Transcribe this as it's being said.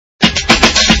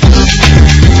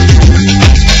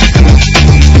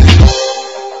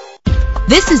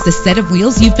This is the set of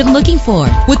wheels you've been looking for,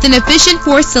 with an efficient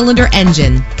 4-cylinder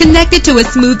engine connected to a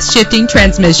smooth shifting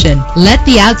transmission. Let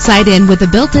the outside in with a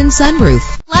built-in sunroof.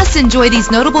 Plus, enjoy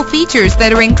these notable features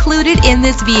that are included in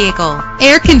this vehicle: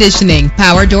 air conditioning,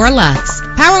 power door locks,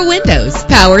 power windows,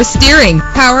 power steering,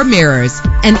 power mirrors,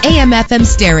 an AM/FM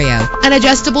stereo, an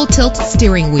adjustable tilt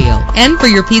steering wheel. And for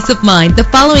your peace of mind, the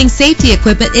following safety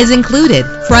equipment is included: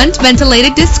 front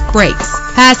ventilated disc brakes,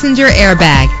 passenger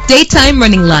airbag, daytime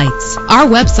running lights. Our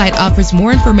website offers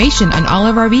more information on all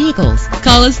of our vehicles.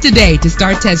 Call us today to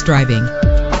start test driving.